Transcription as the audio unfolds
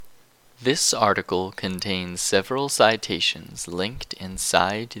This article contains several citations linked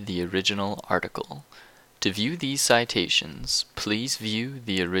inside the original article. To view these citations, please view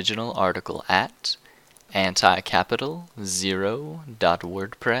the original article at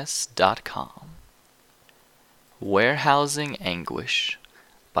anticapital0.wordpress.com. Warehousing Anguish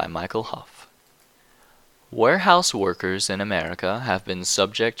by Michael Huff. Warehouse workers in America have been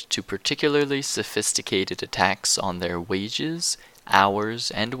subject to particularly sophisticated attacks on their wages,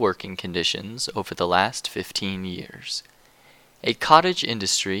 hours, and working conditions over the last 15 years. A cottage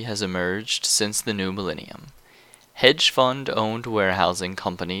industry has emerged since the new millennium. Hedge fund-owned warehousing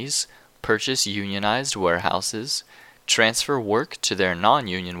companies purchase unionized warehouses, transfer work to their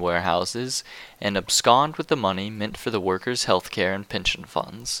non-union warehouses, and abscond with the money meant for the workers' healthcare and pension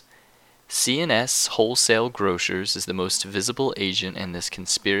funds. C&S Wholesale Grocers is the most visible agent in this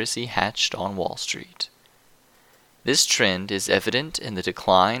conspiracy hatched on Wall Street. This trend is evident in the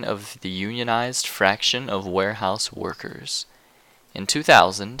decline of the unionized fraction of warehouse workers. In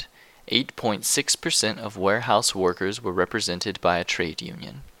 2000, 8.6% of warehouse workers were represented by a trade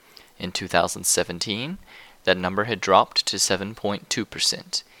union. In 2017, that number had dropped to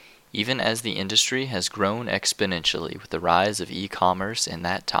 7.2%, even as the industry has grown exponentially with the rise of e-commerce in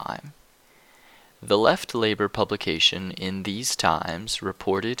that time. The left labor publication In These Times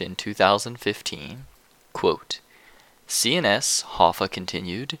reported in 2015, quote, C&S, Hoffa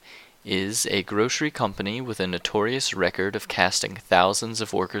continued, is a grocery company with a notorious record of casting thousands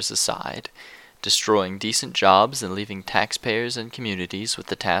of workers aside, destroying decent jobs and leaving taxpayers and communities with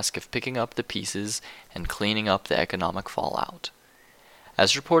the task of picking up the pieces and cleaning up the economic fallout.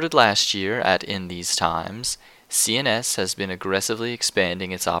 As reported last year at In These Times, C&S has been aggressively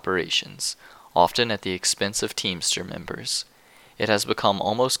expanding its operations, often at the expense of Teamster members. It has become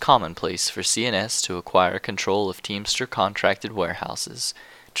almost commonplace for C&S to acquire control of Teamster contracted warehouses,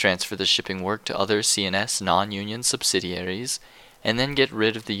 transfer the shipping work to other C&S non-union subsidiaries, and then get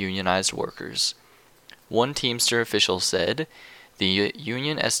rid of the unionized workers. One Teamster official said, the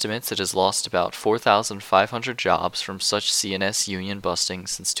union estimates it has lost about 4,500 jobs from such C&S union busting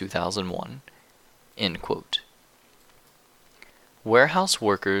since 2001. End quote. Warehouse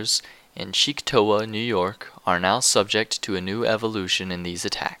workers in Cheektowa, New York, are now subject to a new evolution in these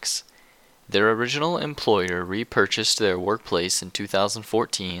attacks. Their original employer repurchased their workplace in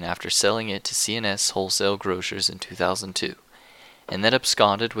 2014 after selling it to C&S Wholesale Grocers in 2002, and then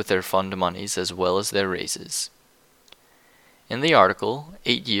absconded with their fund monies as well as their raises. In the article,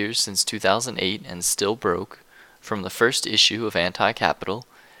 8 years since 2008 and still broke, from the first issue of Anti-Capital,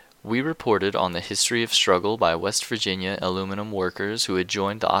 we reported on the history of struggle by West Virginia aluminum workers who had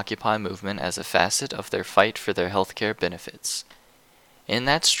joined the Occupy movement as a facet of their fight for their healthcare benefits. In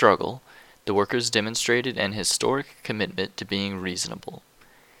that struggle, the workers demonstrated an historic commitment to being reasonable.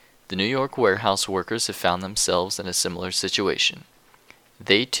 The New York warehouse workers have found themselves in a similar situation.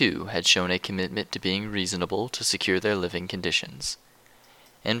 They too had shown a commitment to being reasonable to secure their living conditions.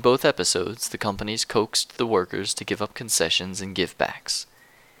 In both episodes, the companies coaxed the workers to give up concessions and givebacks.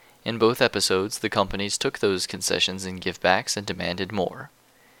 In both episodes, the companies took those concessions and givebacks and demanded more.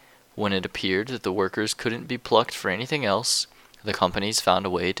 When it appeared that the workers couldn't be plucked for anything else, the companies found a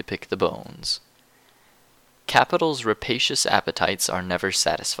way to pick the bones. Capital's rapacious appetites are never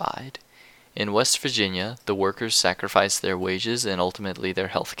satisfied. In West Virginia, the workers sacrificed their wages and ultimately their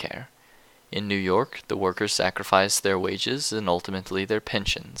health care. In New York, the workers sacrificed their wages and ultimately their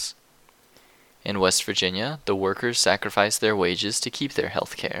pensions. In West Virginia, the workers sacrificed their wages to keep their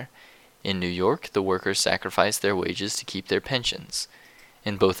health care. In New York, the workers sacrificed their wages to keep their pensions.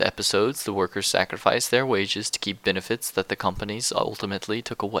 In both episodes, the workers sacrificed their wages to keep benefits that the companies ultimately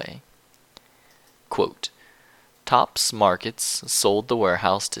took away. Quote, Tops Markets sold the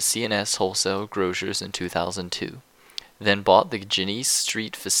warehouse to C&S Wholesale Grocers in 2002, then bought the Genesee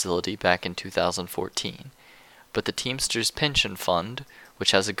Street facility back in 2014. But the Teamsters Pension Fund,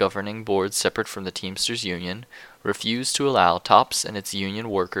 which has a governing board separate from the Teamsters Union, refused to allow Tops and its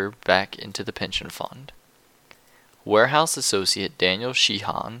union worker back into the pension fund. Warehouse associate Daniel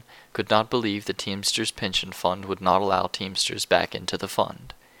Sheehan could not believe the Teamsters Pension Fund would not allow Teamsters back into the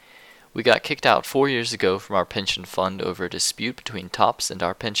fund. We got kicked out 4 years ago from our pension fund over a dispute between Tops and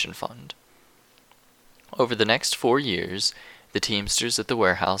our pension fund. Over the next 4 years, the Teamsters at the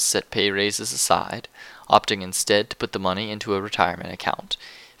warehouse set pay raises aside, opting instead to put the money into a retirement account,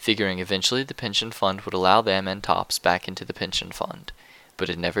 figuring eventually the pension fund would allow them and Tops back into the pension fund, but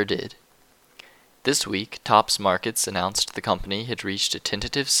it never did. This week, Tops Markets announced the company had reached a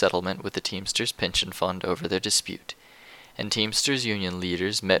tentative settlement with the Teamsters Pension Fund over their dispute, and Teamsters union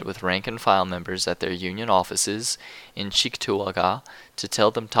leaders met with rank-and-file members at their union offices in Cheektowaga to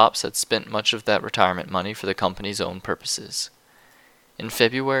tell them TOPS had spent much of that retirement money for the company's own purposes. In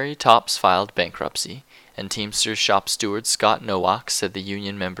February, TOPS filed bankruptcy, and Teamsters shop steward Scott Nowak said the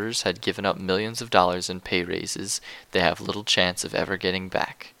union members had given up millions of dollars in pay raises they have little chance of ever getting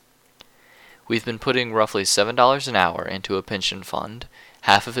back. We've been putting roughly $7 an hour into a pension fund,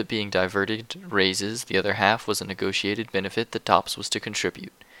 half of it being diverted raises, the other half was a negotiated benefit that TOPS was to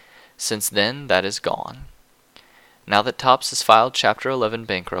contribute. Since then, that is gone. Now that TOPS has filed Chapter 11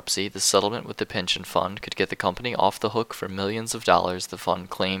 bankruptcy, the settlement with the pension fund could get the company off the hook for millions of dollars the fund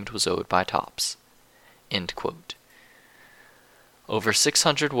claimed was owed by TOPS. End quote. Over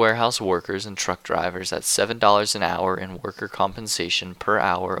 600 warehouse workers and truck drivers at $7 an hour in worker compensation per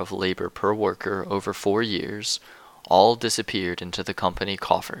hour of labor per worker over 4 years all disappeared into the company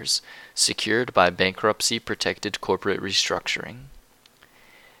coffers, secured by bankruptcy-protected corporate restructuring.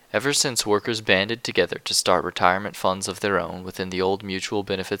 Ever since workers banded together to start retirement funds of their own within the old mutual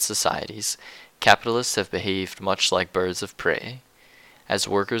benefit societies, capitalists have behaved much like birds of prey. As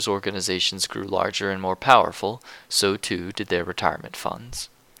workers' organizations grew larger and more powerful, so too did their retirement funds.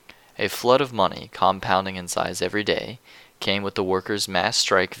 A flood of money, compounding in size every day, came with the workers' mass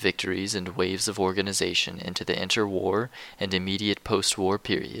strike victories and waves of organization into the interwar and immediate post-war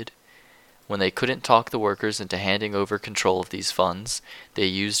period. When they couldn't talk the workers into handing over control of these funds, they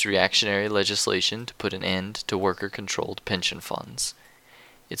used reactionary legislation to put an end to worker-controlled pension funds.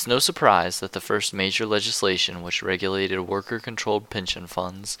 It's no surprise that the first major legislation which regulated worker-controlled pension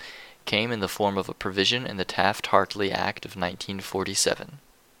funds came in the form of a provision in the Taft-Hartley Act of 1947.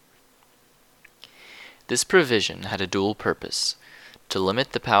 This provision had a dual purpose: to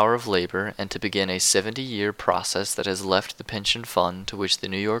limit the power of labor and to begin a 70-year process that has left the pension fund to which the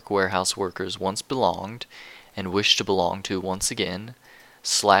New York warehouse workers once belonged, and wish to belong to once again,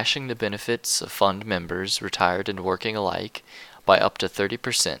 slashing the benefits of fund members, retired and working alike, by up to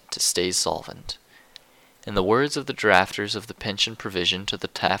 30% to stay solvent. In the words of the drafters of the pension provision to the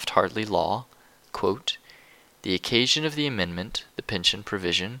Taft-Hartley law, quote, "The occasion of the amendment, the pension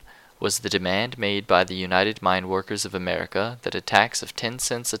provision, was the demand made by the United Mine Workers of America that a tax of 10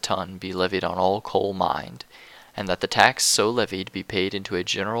 cents a ton be levied on all coal mined, and that the tax so levied be paid into a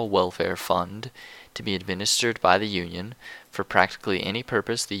general welfare fund to be administered by the Union for practically any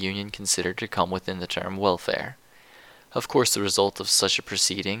purpose the Union considered to come within the term welfare. Of course, the result of such a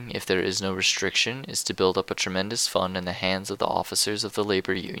proceeding, if there is no restriction, is to build up a tremendous fund in the hands of the officers of the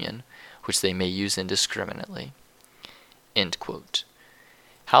labor union, which they may use indiscriminately." End quote.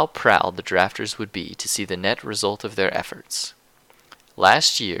 How proud the drafters would be to see the net result of their efforts.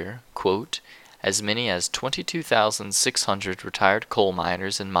 Last year, quote, "as many as 22,600 retired coal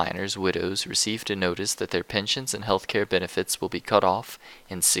miners and miners' widows received a notice that their pensions and health care benefits will be cut off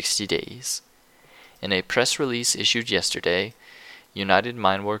in 60 days. In a press release issued yesterday, United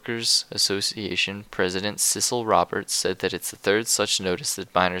Mine Workers Association President Cecil Roberts said that it's the third such notice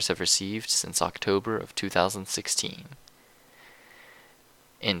that miners have received since October of 2016.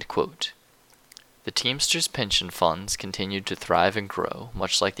 End quote. The Teamsters pension funds continued to thrive and grow,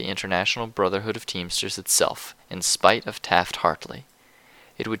 much like the International Brotherhood of Teamsters itself, in spite of Taft-Hartley.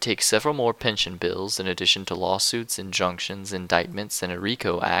 It would take several more pension bills, in addition to lawsuits, injunctions, indictments, and a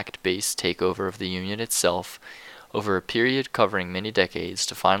RICO Act-based takeover of the union itself, over a period covering many decades,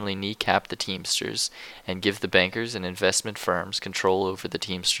 to finally kneecap the Teamsters and give the bankers and investment firms control over the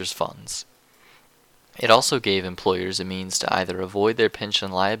Teamsters funds. It also gave employers a means to either avoid their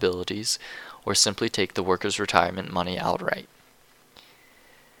pension liabilities or simply take the workers' retirement money outright.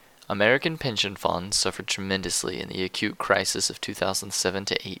 American pension funds suffered tremendously in the acute crisis of 2007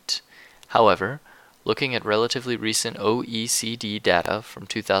 to 8. However, looking at relatively recent OECD data from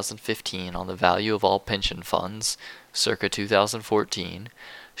 2015 on the value of all pension funds, circa 2014,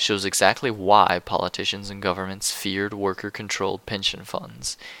 shows exactly why politicians and governments feared worker-controlled pension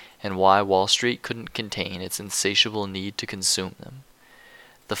funds, and why Wall Street couldn't contain its insatiable need to consume them.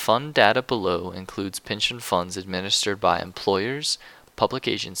 The fund data below includes pension funds administered by employers, public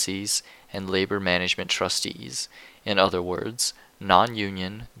agencies, and labor management trustees, in other words,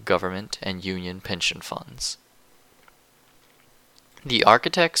 non-union, government, and union pension funds. The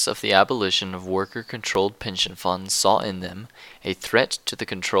architects of the abolition of worker-controlled pension funds saw in them a threat to the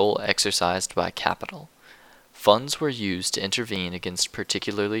control exercised by capital. Funds were used to intervene against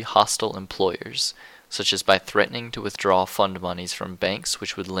particularly hostile employers, such as by threatening to withdraw fund monies from banks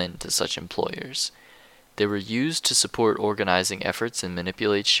which would lend to such employers. They were used to support organizing efforts and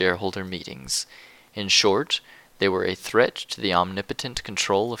manipulate shareholder meetings. In short, they were a threat to the omnipotent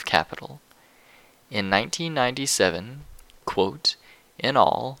control of capital. In 1997, Quote, "In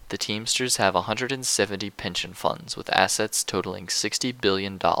all, the Teamsters have 170 pension funds with assets totaling $60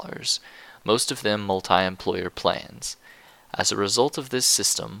 billion, most of them multi-employer plans. As a result of this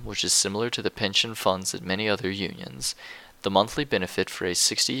system, which is similar to the pension funds at many other unions, the monthly benefit for a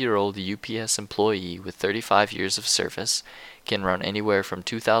 60-year-old UPS employee with 35 years of service can run anywhere from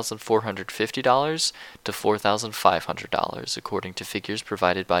 $2,450 to $4,500, according to figures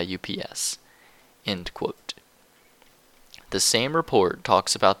provided by UPS." End quote. The same report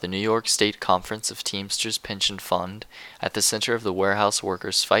talks about the New York State Conference of Teamsters Pension Fund at the center of the warehouse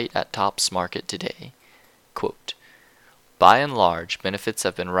workers' fight at Tops Market today. Quote, "By and large, benefits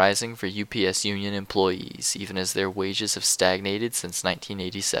have been rising for UPS union employees, even as their wages have stagnated since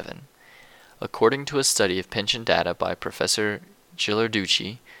 1987. According to a study of pension data by Professor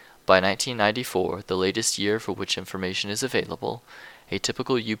Ghilarducci, by 1994, the latest year for which information is available, a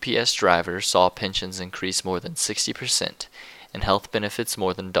typical UPS driver saw pensions increase more than 60% and health benefits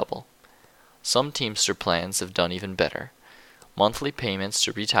more than double. Some Teamster plans have done even better. Monthly payments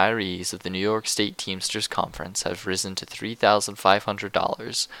to retirees of the New York State Teamsters Conference have risen to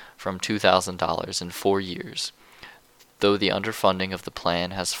 $3,500 from $2,000 in 4 years, though the underfunding of the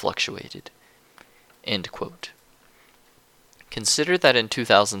plan has fluctuated." End quote. Consider that in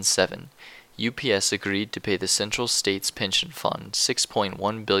 2007, UPS agreed to pay the Central States Pension Fund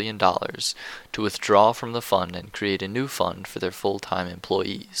 $6.1 billion to withdraw from the fund and create a new fund for their full-time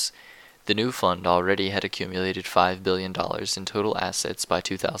employees. The new fund already had accumulated $5 billion in total assets by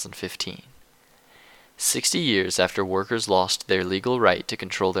 2015. 60 years after workers lost their legal right to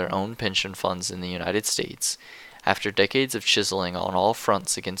control their own pension funds in the United States, after decades of chiseling on all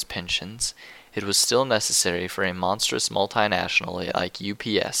fronts against pensions, it was still necessary for a monstrous multinational like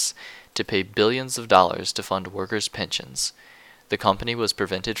UPS to pay billions of dollars to fund workers' pensions. The company was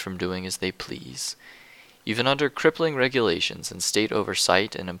prevented from doing as they please. Even under crippling regulations and state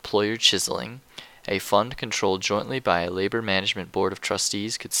oversight and employer chiseling, a fund controlled jointly by a labor management board of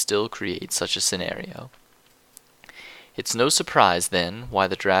trustees could still create such a scenario. It's no surprise, then, why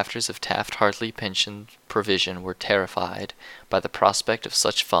the drafters of Taft-Hartley pension provision were terrified by the prospect of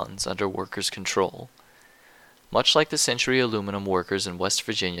such funds under workers' control. Much like the Century Aluminum workers in West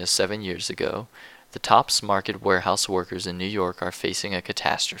Virginia 7 years ago, the Tops Market warehouse workers in New York are facing a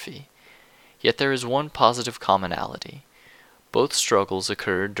catastrophe. Yet there is one positive commonality. Both struggles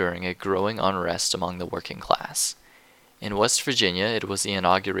occurred during a growing unrest among the working class. In West Virginia, it was the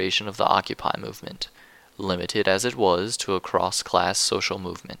inauguration of the Occupy movement, limited as it was to a cross-class social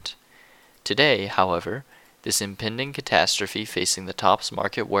movement. Today, however, this impending catastrophe facing the Tops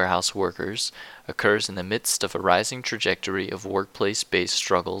Market warehouse workers occurs in the midst of a rising trajectory of workplace-based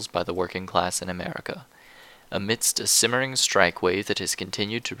struggles by the working class in America, amidst a simmering strike wave that has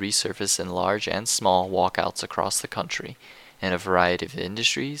continued to resurface in large and small walkouts across the country in a variety of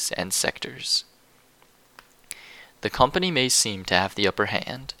industries and sectors. The company may seem to have the upper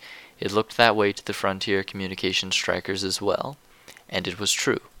hand. It looked that way to the Frontier Communications strikers as well, and it was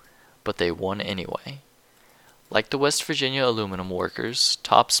true, but they won anyway. Like the West Virginia aluminum workers,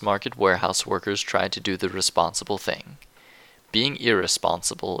 Tops Market warehouse workers tried to do the responsible thing. Being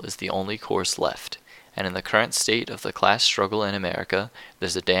irresponsible is the only course left, and in the current state of the class struggle in America,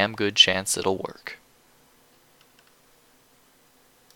 there's a damn good chance it'll work.